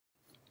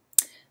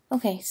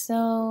Okay,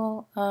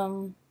 so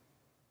I'll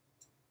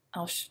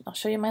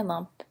show you my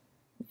lump,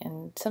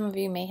 and some of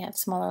you may have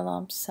smaller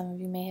lumps, some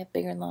of you may have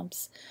bigger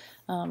lumps.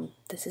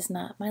 This is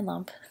not my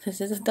lump. This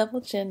is a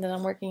double chin that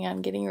I'm working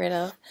on getting rid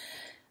of.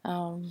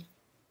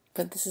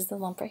 But this is the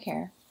lump right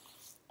here.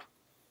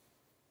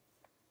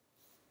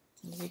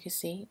 As you can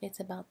see, it's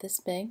about this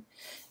big,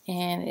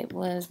 and it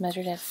was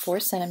measured at 4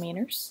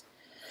 centimeters.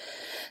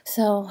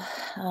 So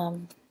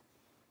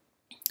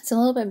it's a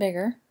little bit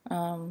bigger.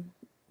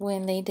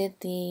 When they did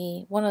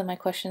one of my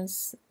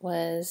questions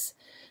was,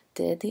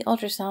 did the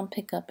ultrasound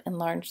pick up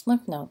enlarged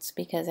lymph nodes?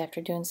 Because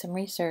after doing some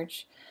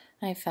research,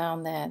 I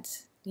found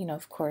that,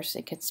 of course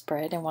it could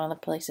spread, and one of the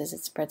places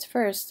it spreads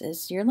first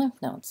is your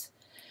lymph nodes.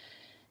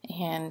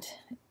 And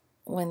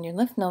when your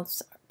lymph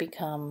nodes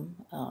become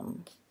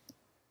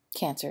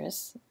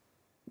cancerous,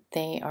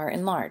 they are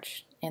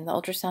enlarged, and the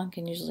ultrasound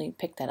can usually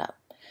pick that up.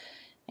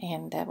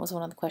 And that was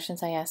one of the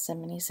questions I asked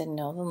him, and he said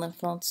no, the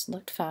lymph nodes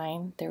looked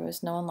fine. There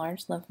was no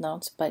enlarged lymph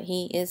nodes, but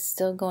he is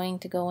still going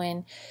to go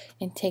in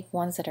and take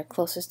ones that are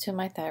closest to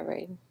my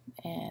thyroid,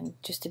 and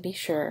just to be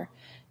sure,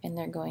 and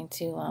they're going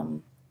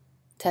to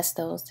test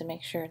those to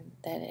make sure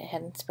that it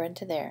hadn't spread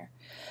to there.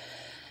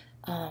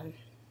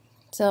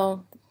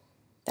 So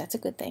that's a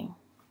good thing.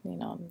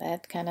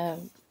 That kind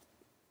of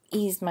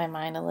eased my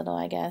mind a little,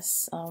 I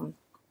guess.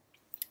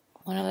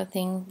 One other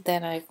thing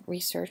that I've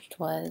researched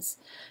was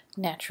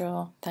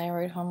natural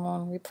thyroid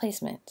hormone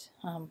replacement.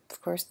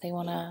 Of course, they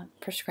want to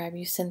prescribe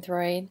you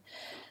Thyroid,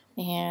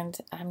 and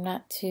I'm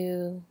not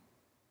too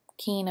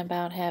keen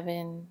about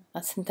having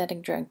a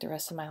synthetic drug the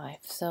rest of my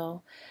life.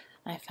 So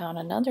I found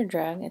another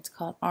drug. It's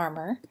called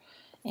Armor,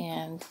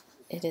 and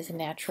it is a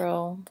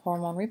natural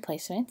hormone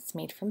replacement. It's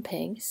made from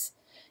pigs,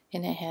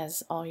 and it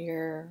has all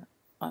your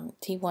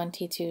T1,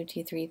 T2,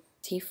 T3,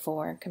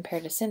 T4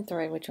 compared to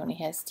Synthroid, which only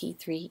has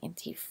T3 and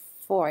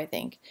T4, I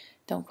think.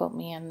 Don't quote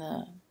me on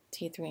the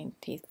T3 and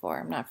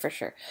T4. I'm not for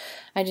sure.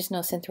 I just know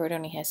Synthroid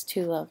only has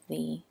 2 of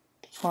the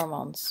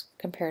hormones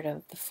compared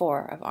to the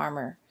 4 of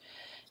Armor.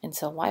 And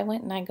so why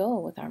wouldn't I go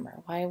with Armor?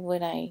 Why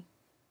would I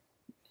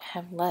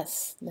have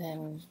less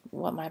than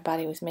what my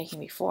body was making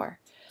before?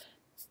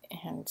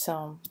 And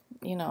so,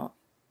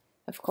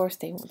 of course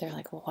they're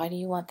like, well, why do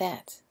you want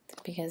that?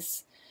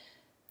 Because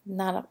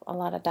not a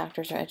lot of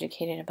doctors are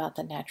educated about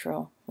the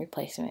natural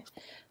replacement.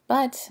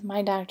 But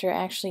my doctor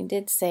actually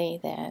did say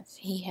that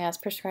he has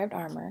prescribed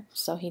Armor,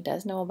 so he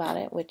does know about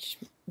it, which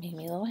made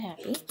me a little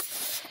happy.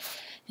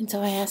 And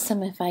so I asked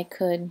him if I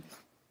could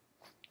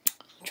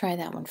try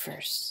that one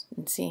first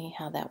and see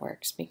how that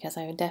works, because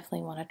I would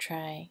definitely want to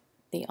try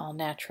the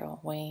all-natural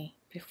way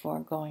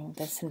before going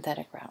the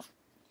synthetic route.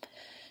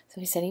 So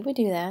he said he would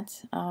do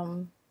that.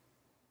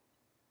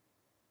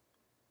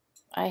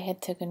 I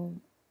had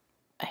taken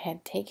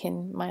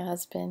my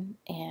husband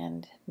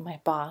and my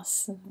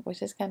boss,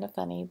 which is kind of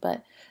funny,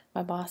 but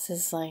my boss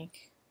is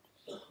like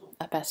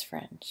a best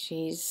friend.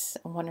 She's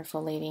a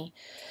wonderful lady.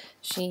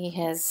 She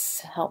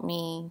has helped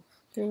me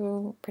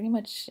through pretty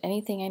much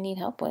anything I need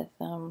help with.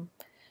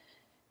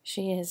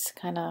 She has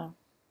kind of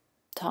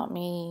taught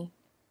me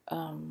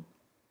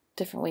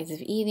different ways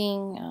of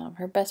eating.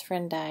 Her best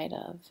friend died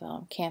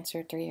of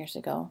cancer 3 years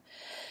ago,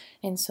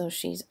 and so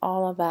she's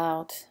all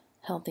about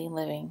healthy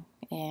living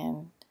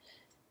and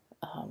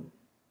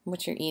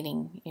what you're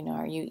eating.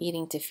 Are you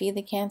eating to feed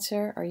the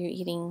cancer, or are you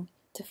eating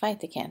to fight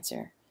the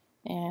cancer?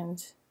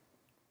 And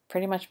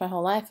pretty much my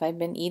whole life I've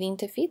been eating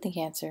to feed the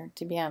cancer,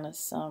 to be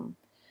honest. I'm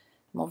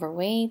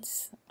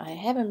overweight. I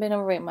haven't been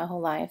overweight my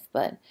whole life,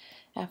 but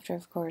after,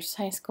 of course,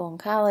 high school and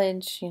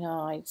college,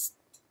 I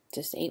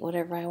just ate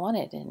whatever I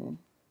wanted and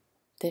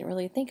didn't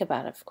really think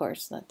about it, of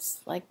course.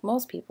 That's like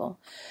most people.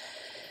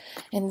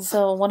 And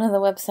so one of the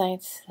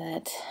websites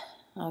that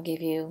I'll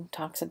give you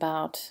talks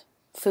about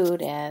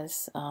food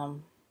as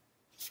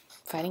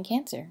fighting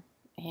cancer.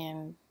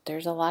 And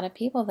there's a lot of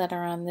people that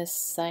are on this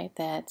site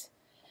that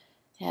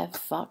have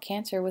fought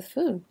cancer with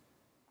food.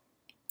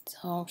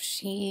 So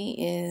she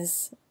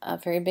is a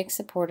very big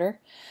supporter,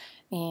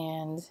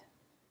 and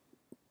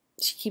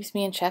she keeps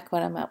me in check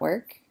when I'm at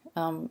work.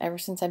 Ever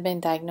since I've been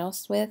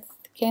diagnosed with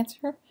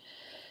cancer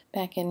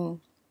back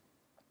in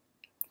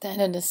the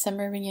end of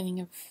December, beginning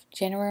of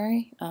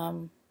January,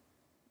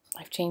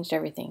 I've changed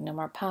everything. No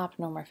more pop,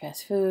 no more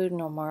fast food,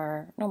 no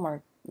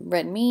more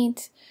red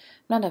meat.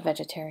 I'm not a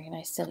vegetarian.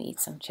 I still eat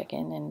some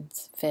chicken and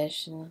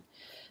fish,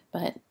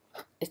 but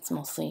it's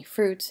mostly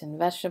fruits and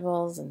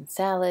vegetables and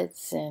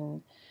salads,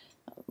 and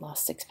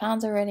lost 6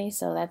 pounds already,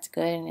 so that's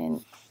good.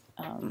 And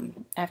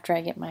after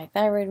I get my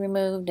thyroid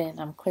removed and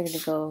I'm clear to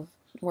go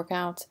work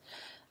out,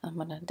 I'm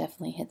going to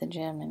definitely hit the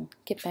gym and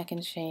get back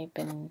in shape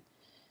and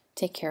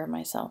take care of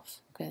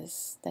myself,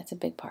 because that's a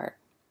big part.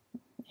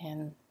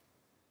 And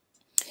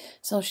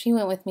so she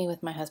went with me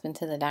with my husband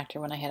to the doctor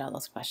when I had all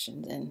those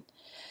questions, and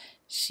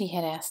she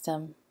had asked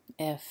him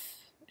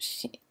if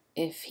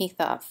he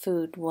thought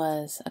food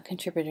was a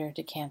contributor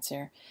to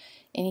cancer,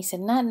 and he said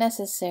not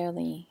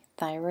necessarily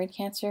thyroid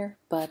cancer,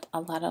 but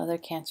a lot of other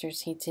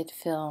cancers he did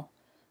feel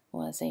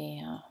was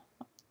a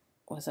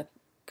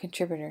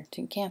contributor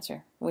to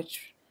cancer,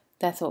 which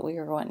that's what we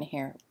were wanting to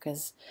hear,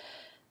 because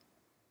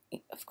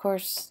of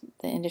course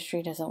the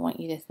industry doesn't want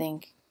you to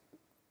think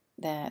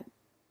that,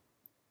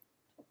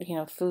 you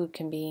know, food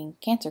can be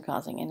cancer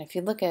causing. And if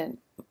you look at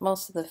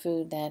most of the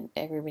food that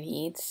everybody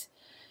eats,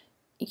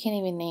 you can't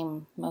even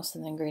name most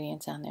of the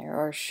ingredients on there.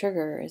 Or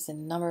sugar is the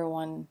number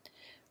one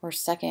or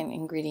second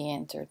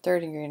ingredient or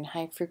third ingredient,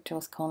 high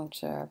fructose corn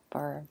syrup,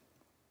 or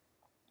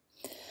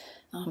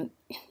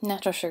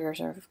natural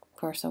sugars are of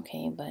course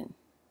okay, but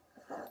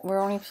we're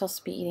only supposed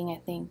to be eating, I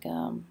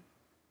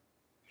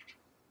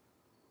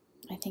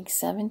think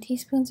 7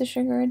 teaspoons of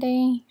sugar a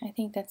day. I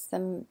think that's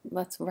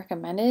what's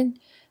recommended,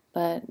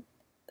 but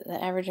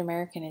the average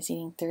American is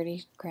eating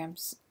 30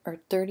 grams or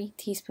 30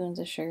 teaspoons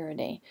of sugar a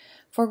day.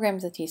 4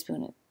 grams of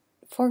teaspoon.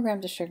 4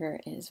 grams of sugar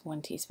is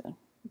 1 teaspoon.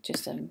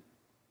 Just a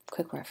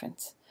quick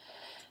reference.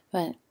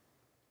 But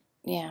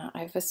yeah,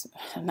 I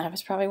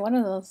was probably one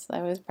of those.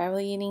 I was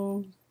probably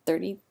eating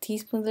 30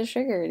 teaspoons of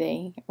sugar a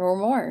day or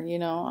more. You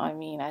know, I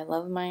mean, I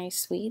love my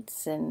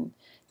sweets and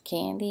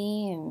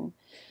candy, and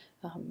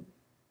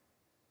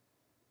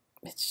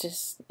it's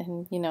just,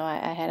 and you know,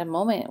 I had a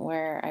moment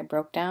where I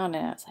broke down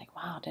and I was like,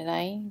 wow, did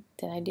I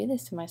do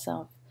this to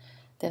myself?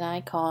 Did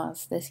I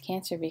cause this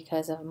cancer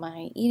because of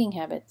my eating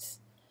habits?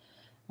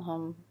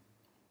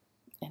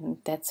 And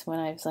that's when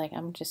I was like,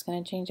 I'm just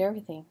going to change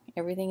everything.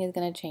 Everything is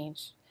going to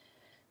change.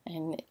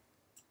 And,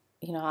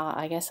 you know,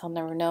 I guess I'll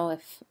never know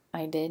if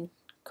I did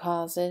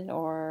cause it,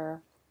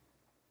 or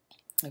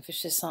if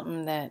it's just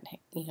something that,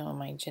 you know,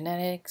 my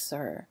genetics,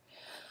 or,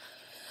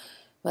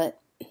 but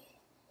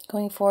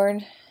going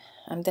forward,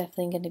 I'm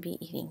definitely going to be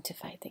eating to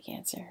fight the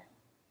cancer.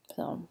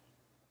 So,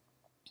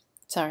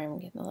 sorry, I'm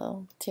getting a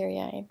little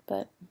teary-eyed,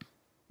 but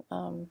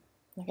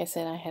like I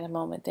said, I had a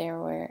moment there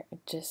where it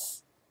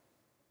just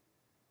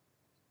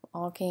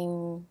all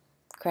came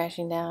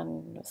crashing down,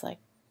 and it was like,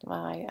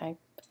 wow, I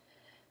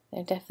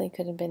it definitely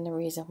could have been the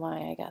reason why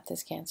I got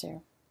this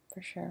cancer,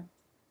 for sure.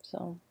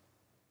 So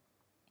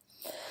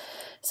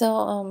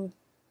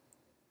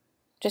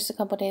just a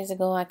couple days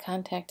ago, I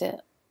contacted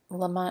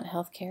Lamont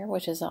Healthcare,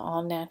 which is an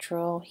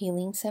all-natural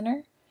healing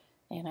center,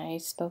 and I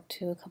spoke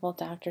to a couple of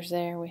doctors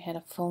there. We had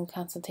a phone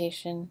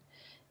consultation,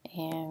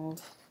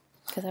 and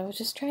because I was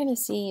just trying to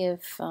see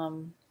if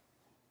had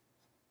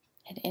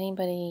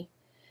anybody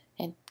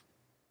had,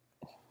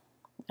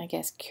 I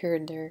guess,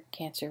 cured their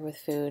cancer with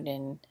food,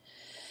 and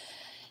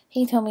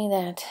he told me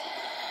that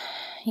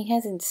he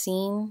hasn't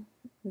seen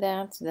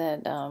that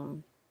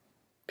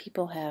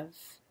people have,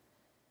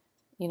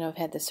 you know, have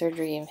had the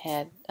surgery and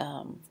had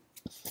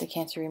the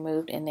cancer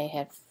removed, and they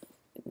have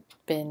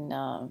been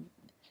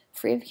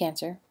free of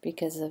cancer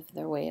because of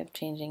their way of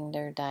changing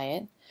their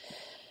diet.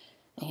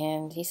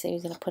 And he said he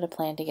was going to put a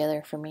plan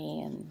together for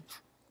me, and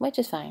which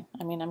is fine.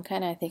 I mean,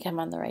 I think I'm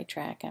on the right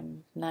track.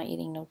 I'm not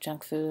eating no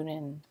junk food,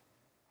 and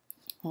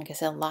like I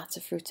said, lots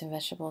of fruits and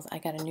vegetables. I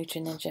got a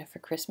Nutri-Ninja for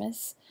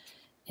Christmas.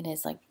 It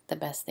is like the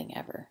best thing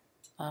ever.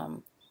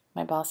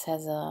 My boss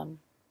has a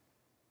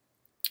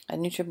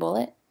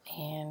NutriBullet,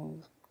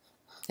 and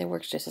it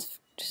works just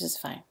as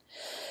fine.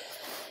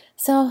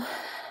 So,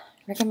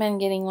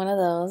 recommend getting one of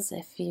those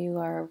if you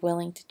are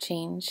willing to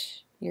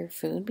change your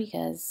food,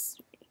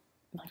 because,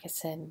 like I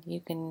said, you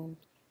can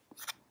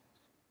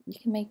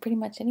make pretty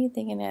much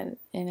anything in it,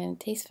 and it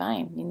tastes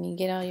fine. And you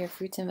get all your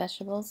fruits and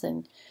vegetables,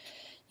 and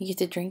you get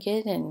to drink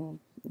it and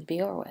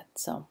be over with.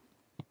 So,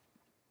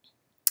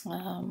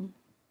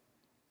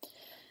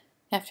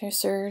 after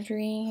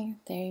surgery,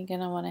 they're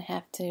gonna want to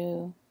have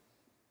to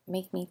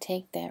make me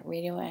take that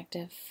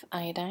radioactive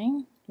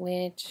iodine,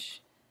 which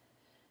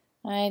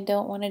I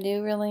don't want to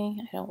do, really.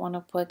 I don't want to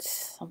put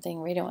something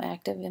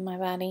radioactive in my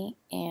body,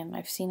 and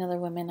I've seen other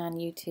women on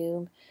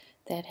YouTube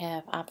that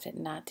have opted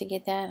not to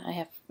get that. I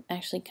have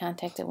actually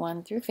contacted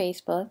one through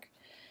Facebook,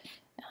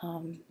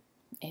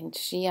 and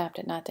she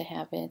opted not to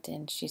have it,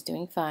 and she's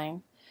doing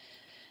fine.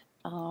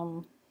 I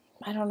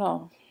don't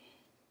know.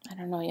 I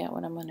don't know yet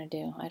what I'm going to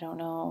do. I don't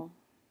know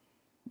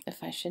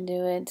if I should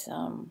do it.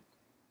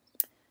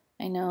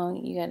 I know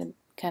you got to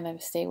kind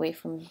of stay away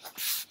from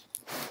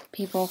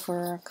people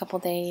for a couple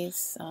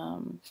days.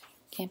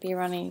 Can't be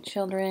around any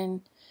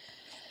children,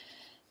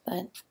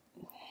 but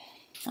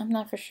I'm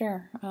not for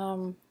sure.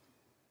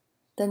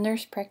 The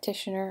nurse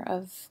practitioner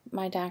of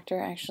my doctor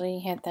actually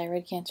had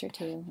thyroid cancer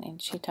too,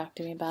 and she talked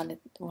to me about it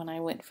when I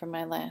went for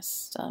my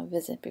last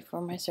visit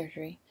before my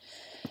surgery.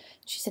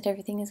 She said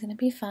everything is going to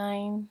be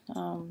fine.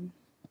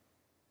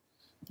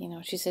 You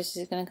know, she said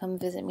she's going to come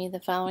visit me the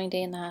following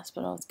day in the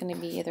hospital. It's going to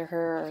be either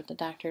her or the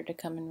doctor to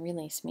come and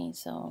release me.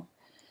 So,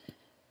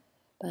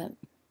 but,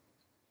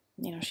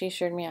 you know, she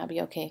assured me I'll be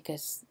okay,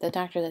 because the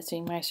doctor that's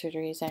doing my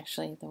surgery is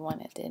actually the one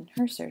that did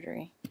her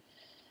surgery.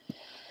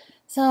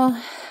 So,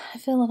 I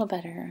feel a little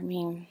better. I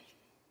mean,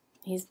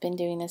 he's been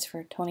doing this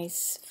for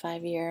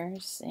 25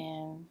 years,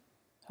 and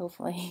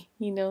hopefully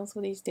he knows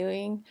what he's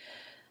doing.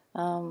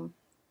 I'm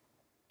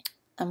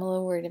a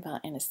little worried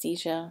about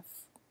anesthesia.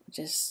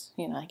 Just,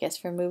 you know, I guess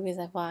for movies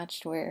I've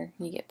watched where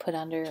you get put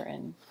under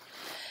and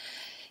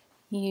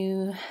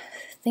you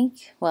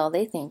think, well,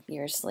 they think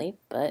you're asleep,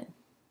 but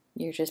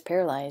you're just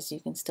paralyzed, you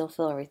can still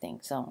feel everything.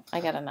 So I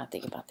gotta not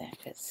think about that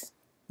because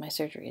my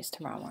surgery is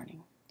tomorrow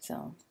morning.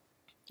 So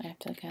I have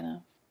to kind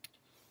of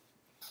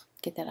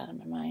get that out of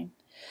my mind.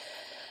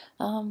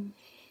 I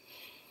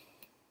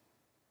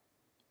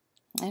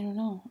don't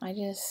know. I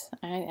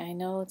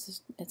know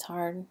it's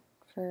hard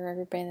for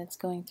everybody that's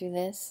going through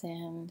this,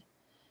 and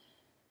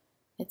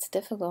it's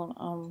difficult.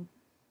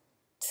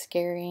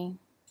 Scary.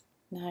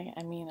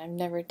 I mean, I've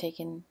never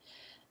taken,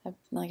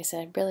 like I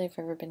said, I've barely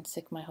ever been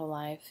sick my whole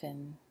life,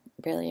 and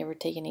barely ever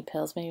taken any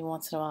pills. Maybe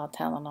once in a while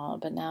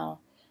Tylenol, but now,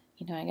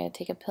 I gotta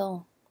take a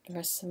pill the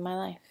rest of my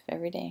life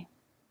every day.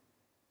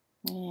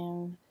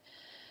 And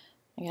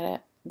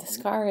the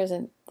scar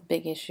isn't the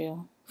big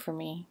issue for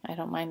me. I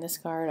don't mind the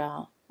scar at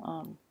all.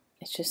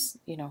 It's just,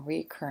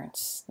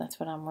 reoccurrence. That's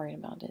what I'm worried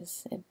about,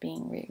 is it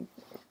being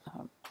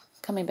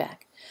coming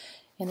back.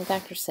 And the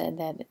doctor said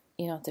that,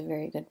 it's a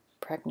very good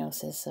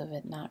prognosis of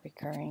it not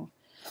recurring.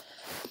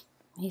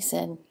 He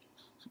said,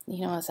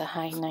 it's a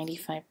high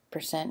 95%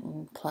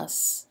 and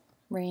plus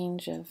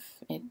range of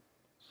it,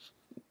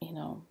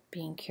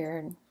 being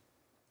cured.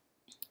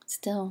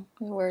 Still,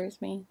 it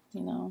worries me, I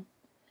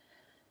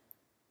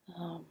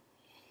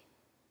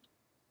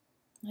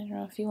don't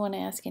know if you want to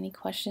ask any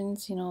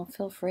questions,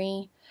 feel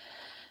free.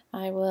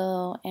 I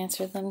will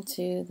answer them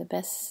to the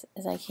best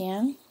as I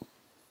can.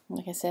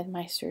 Like I said,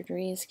 my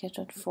surgery is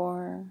scheduled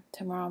for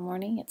tomorrow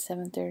morning at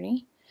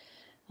 7:30.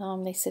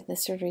 They said the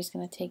surgery is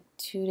going to take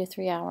 2 to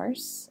 3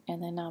 hours,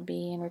 and then I'll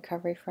be in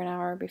recovery for an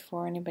hour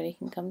before anybody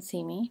can come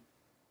see me.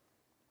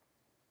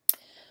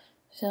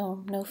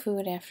 So no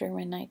food after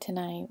midnight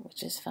tonight,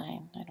 which is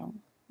fine. I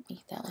don't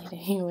eat that late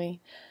anyway.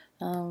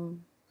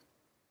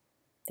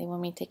 They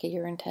want me to take a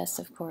urine test,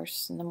 of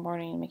course, in the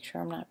morning to make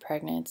sure I'm not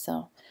pregnant.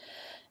 So,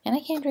 and I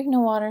can't drink no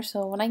water,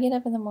 so when I get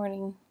up in the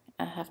morning,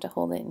 I have to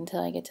hold it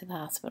until I get to the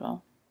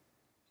hospital.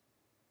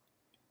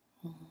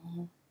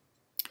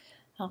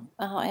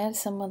 I'll add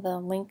some of the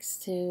links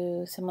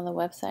to some of the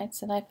websites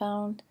that I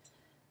found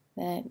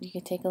that you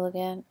can take a look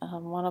at.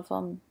 One of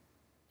them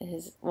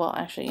is, well,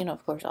 actually,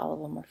 of course, all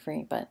of them are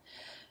free, but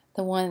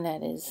the one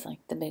that is like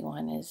the big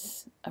one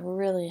is a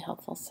really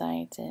helpful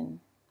site, and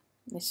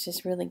it's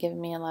just really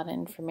given me a lot of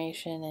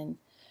information, and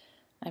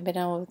I've been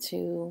able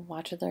to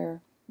watch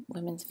other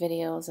women's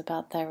videos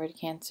about thyroid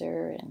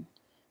cancer and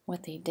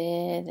what they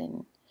did,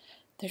 and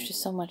there's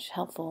just so much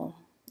helpful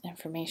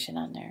information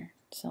on there.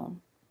 So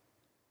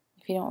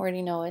if you don't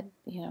already know it,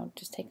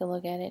 just take a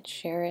look at it,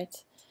 share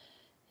it.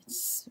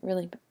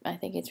 I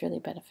think it's really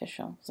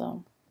beneficial.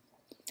 So,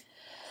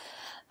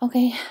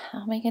 okay,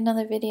 I'll make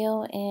another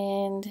video,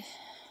 and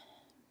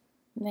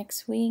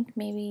next week,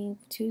 maybe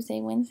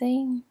Tuesday,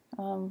 Wednesday,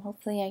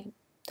 hopefully I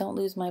don't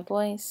lose my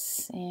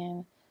voice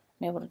and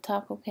I'm able to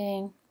talk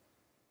okay.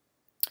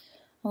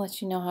 I'll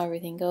let you know how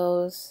everything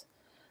goes.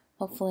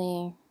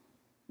 Hopefully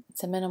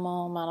it's a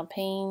minimal amount of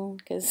pain,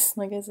 because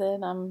like I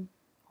said, I'm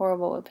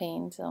horrible with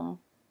pain. So,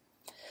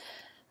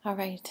 all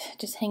right,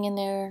 just hang in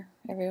there,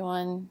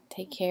 everyone.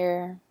 Take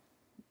care.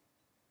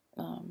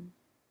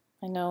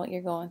 I know what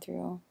you're going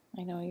through.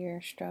 I know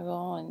your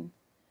struggle, and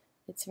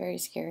it's very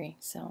scary.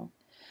 So,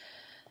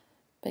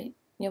 but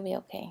you'll be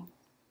okay.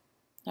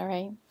 All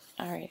right,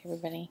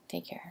 everybody,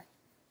 take care.